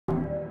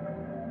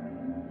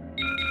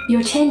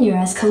Your tenure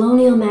as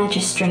Colonial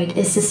Magistrate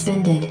is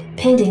suspended,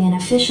 pending an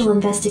official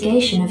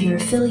investigation of your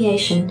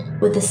affiliation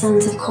with the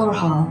Sons of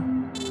Korhal.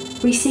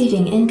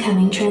 Receiving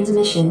incoming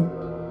transmission.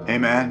 Hey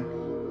man,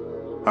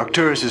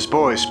 Arcturus'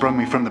 boys sprung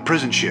me from the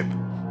prison ship.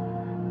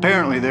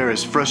 Apparently they're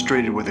as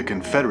frustrated with the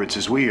Confederates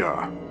as we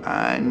are.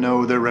 I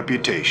know their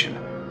reputation,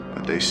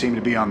 but they seem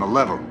to be on the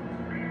level.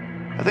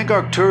 I think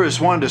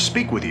Arcturus wanted to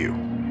speak with you.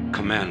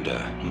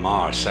 Commander,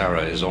 Mar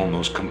Sara is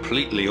almost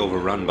completely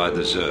overrun by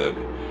the Zerg.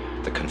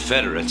 The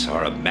Confederates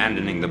are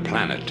abandoning the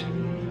planet,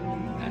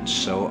 and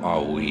so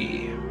are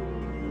we.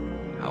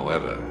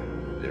 However,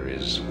 there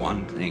is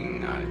one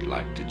thing I'd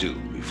like to do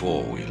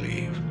before we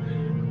leave.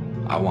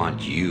 I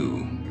want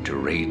you to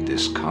raid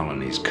this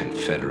colony's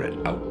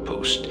Confederate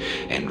outpost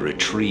and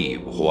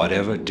retrieve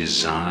whatever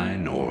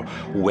design or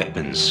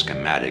weapons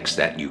schematics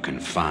that you can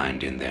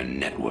find in their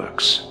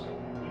networks.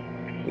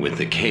 With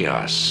the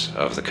chaos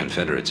of the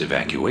Confederates'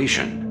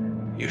 evacuation,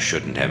 you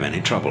shouldn't have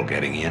any trouble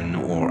getting in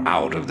or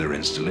out of their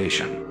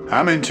installation.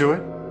 I'm into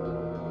it.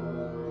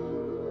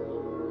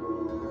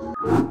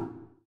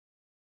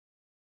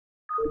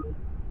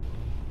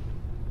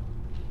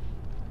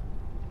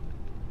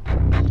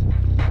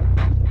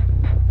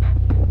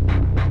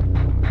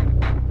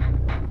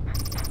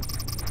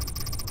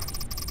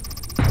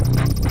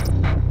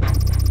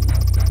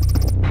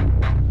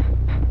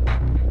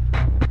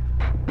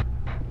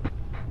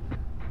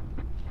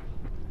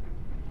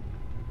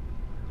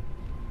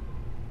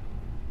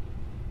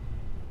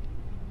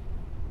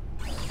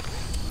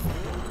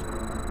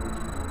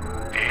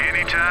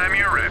 Anytime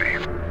you're ready.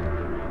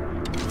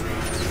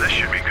 This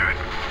should be good.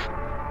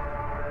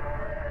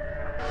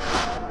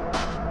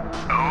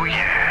 Oh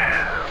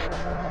yeah.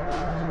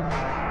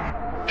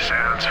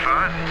 Sounds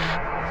fun.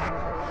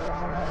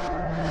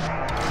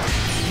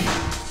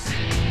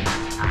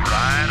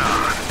 Right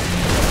on.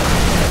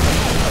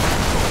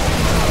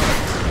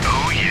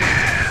 Oh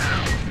yeah.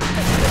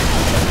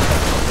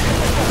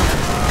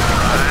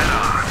 Right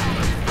on.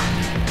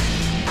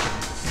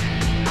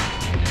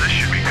 This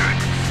should be good.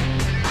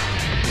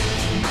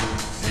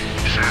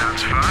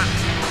 Sounds fun.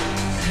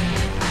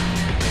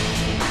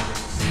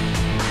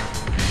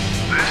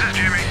 This is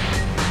Jimmy.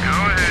 Go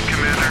ahead,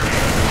 Commander.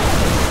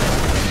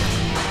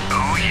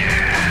 Oh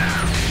yeah.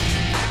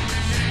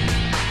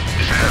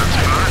 Sounds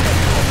fun.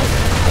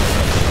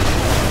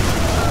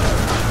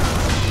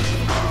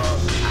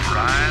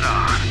 Right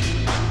on.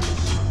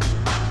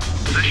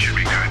 This should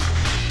be good.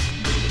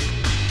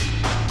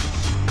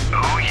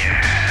 Oh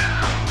yeah.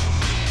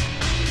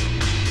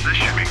 This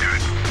should be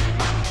good.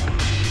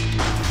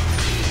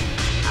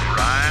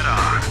 Right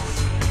on.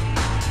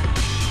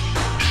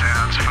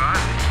 Sounds fun.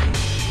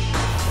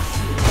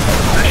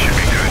 This should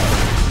be good.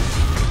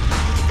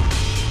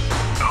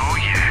 Oh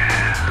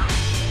yeah.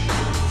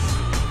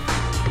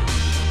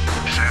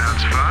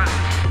 Sounds fun.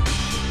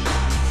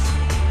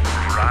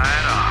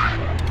 Right on.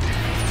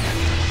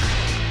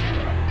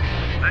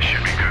 This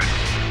should be good.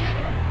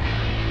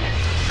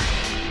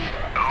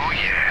 Oh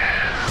yeah.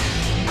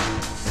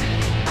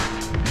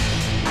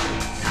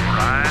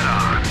 Right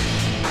on.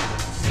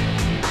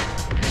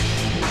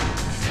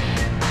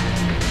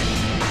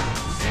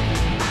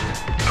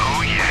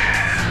 Oh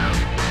yeah.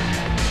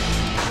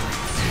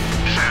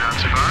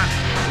 Sounds fun.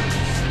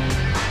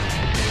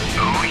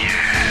 Oh yeah.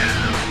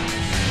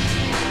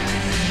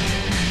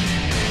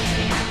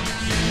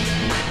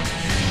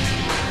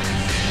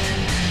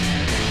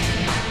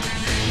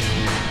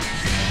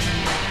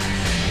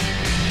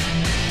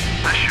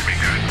 This should be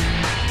good.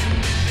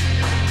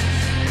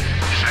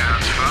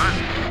 Sounds fun.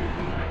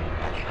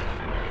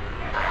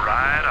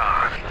 Right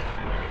on.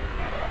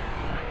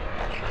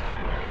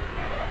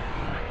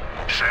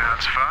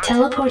 Sounds fun.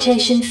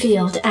 Teleportation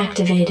field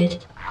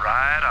activated.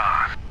 Right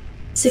on.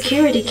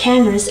 Security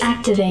cameras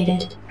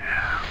activated.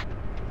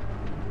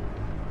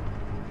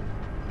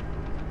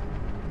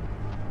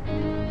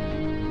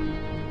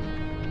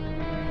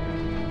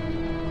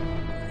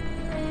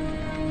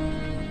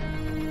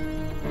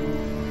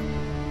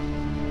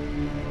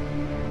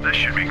 This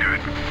should be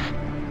good.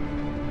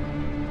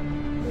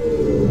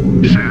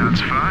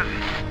 Sounds fun.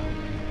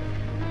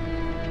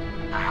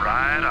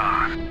 Right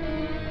on.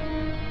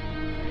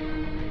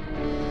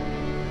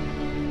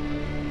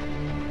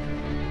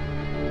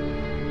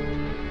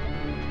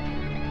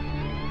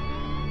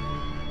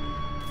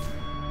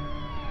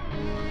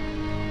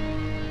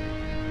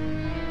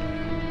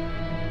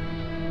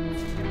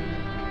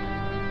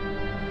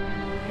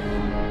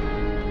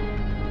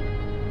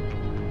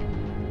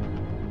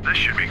 This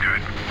should be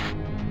good.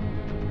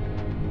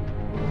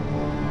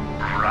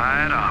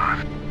 Right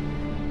on.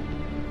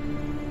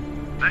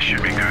 This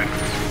should be good.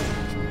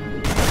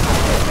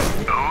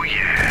 Oh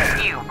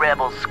yeah. You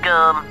rebel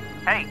scum.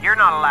 Hey, you're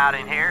not allowed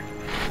in here.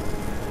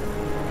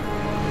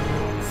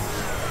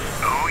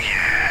 Oh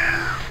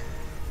yeah.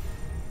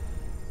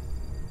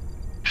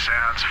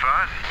 Sounds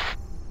fun.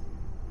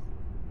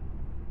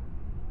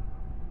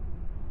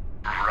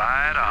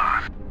 Right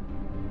on.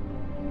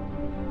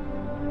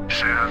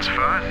 Sounds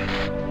fun.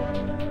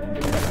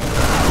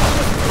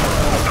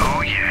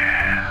 Oh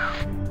yeah.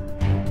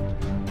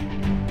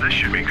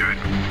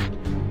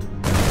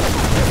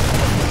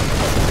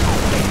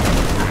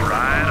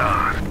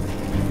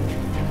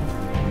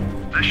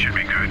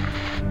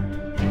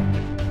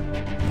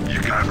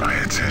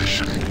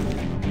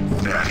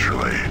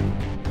 naturally.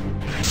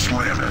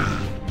 Slamming.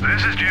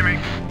 This is Jimmy.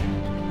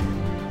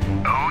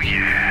 Oh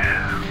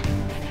yeah.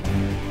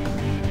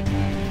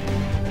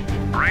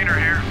 Rainer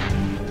here.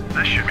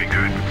 This should be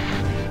good.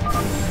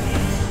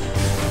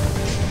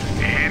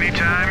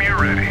 Anytime you're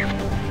ready.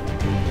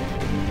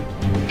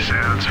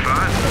 Sounds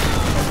fun.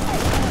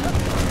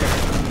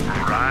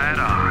 Right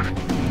on.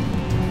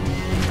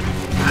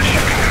 This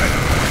should be good.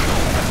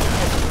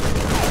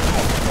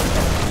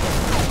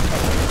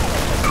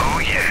 Oh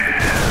yeah.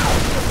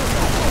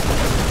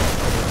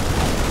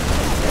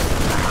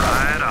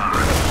 Right on.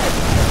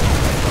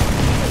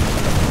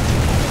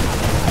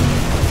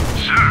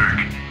 Zerg,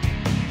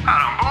 I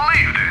don't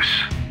believe this.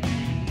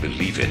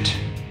 Believe it.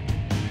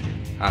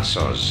 I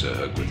saw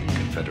Zerg within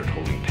Confederate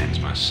holding pens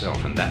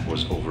myself, and that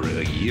was over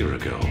a year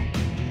ago.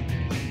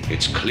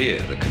 It's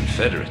clear the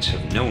Confederates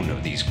have known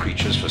of these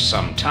creatures for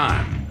some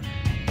time.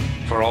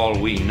 For all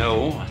we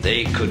know,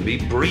 they could be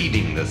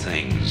breeding the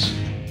things.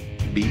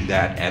 Be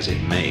that as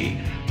it may,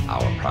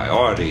 our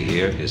priority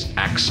here is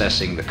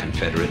accessing the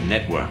Confederate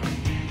network.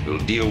 We'll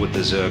deal with the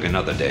Zerg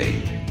another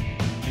day.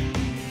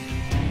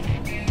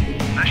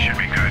 This should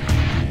be good.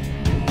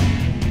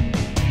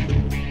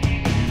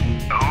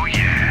 Oh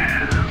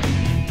yeah.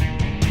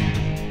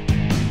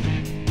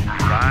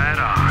 Right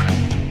on.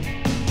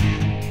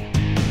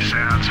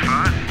 Sounds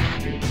fun.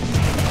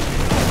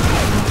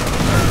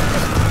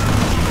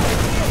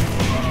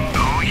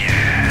 Oh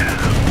yeah.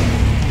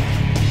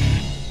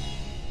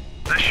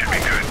 This should be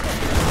good.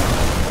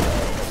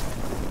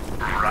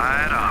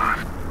 Right on.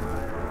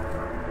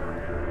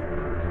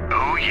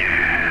 Oh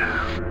yeah.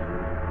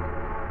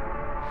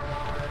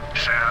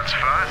 Sounds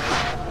fun.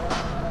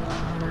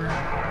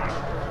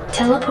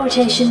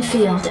 Teleportation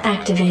field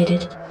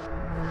activated.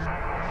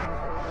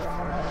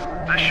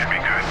 This should be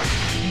good.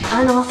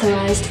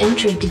 Unauthorized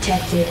entry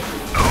detected.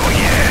 Oh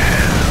yeah.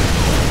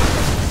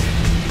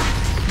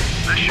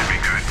 This should be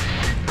good.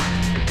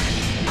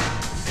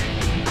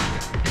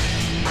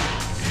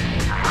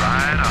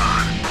 Right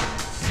on.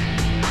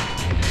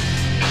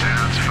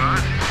 Sounds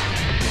fun.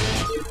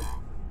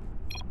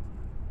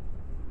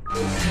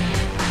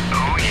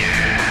 Oh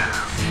yeah.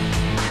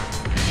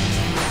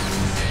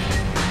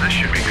 This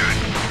should be good.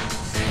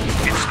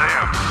 It's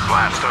them.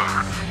 Blast them.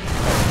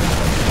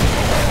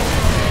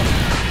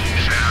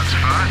 Sounds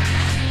fun.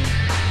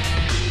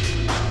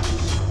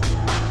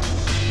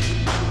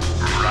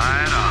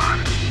 Right on.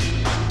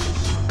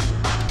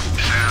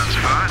 Sounds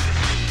fun.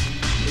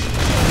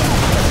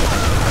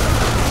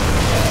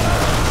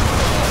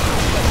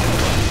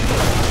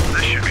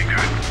 This should be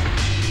good.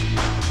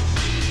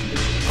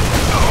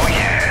 Oh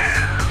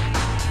yeah.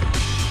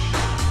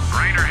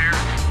 Rainer here.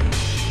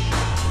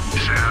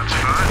 Sounds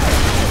fun.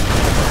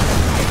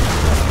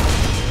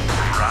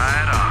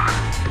 Right on.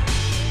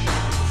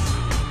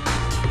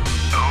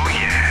 Oh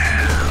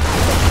yeah.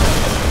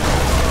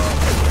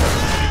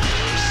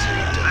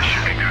 This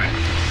should be good.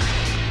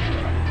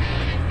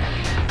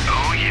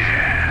 Oh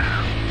yeah.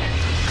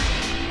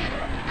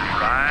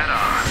 Right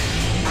on.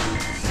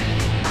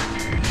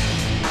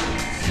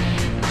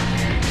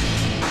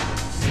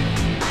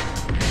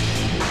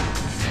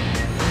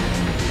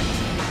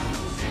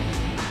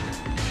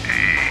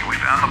 Hey, we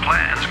found the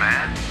plans,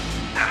 man.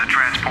 Have the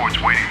transports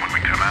waiting when we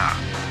come out.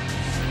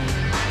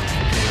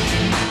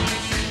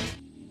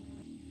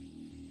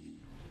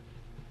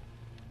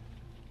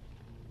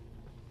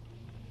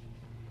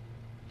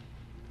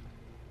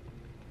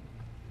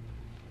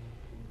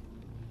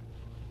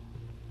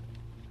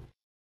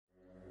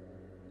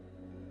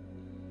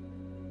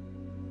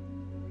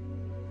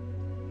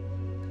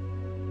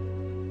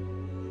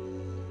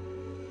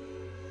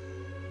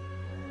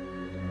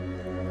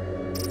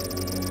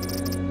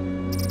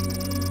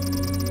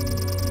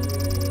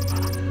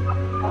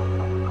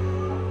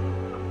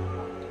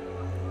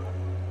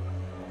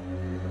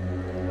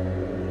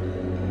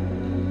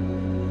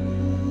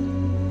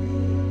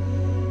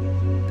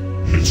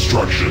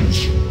 Instructions.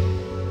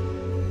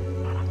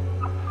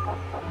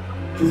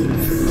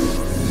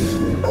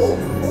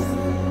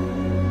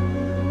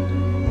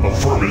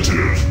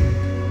 Affirmative.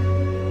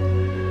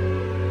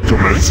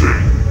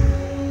 Commencing.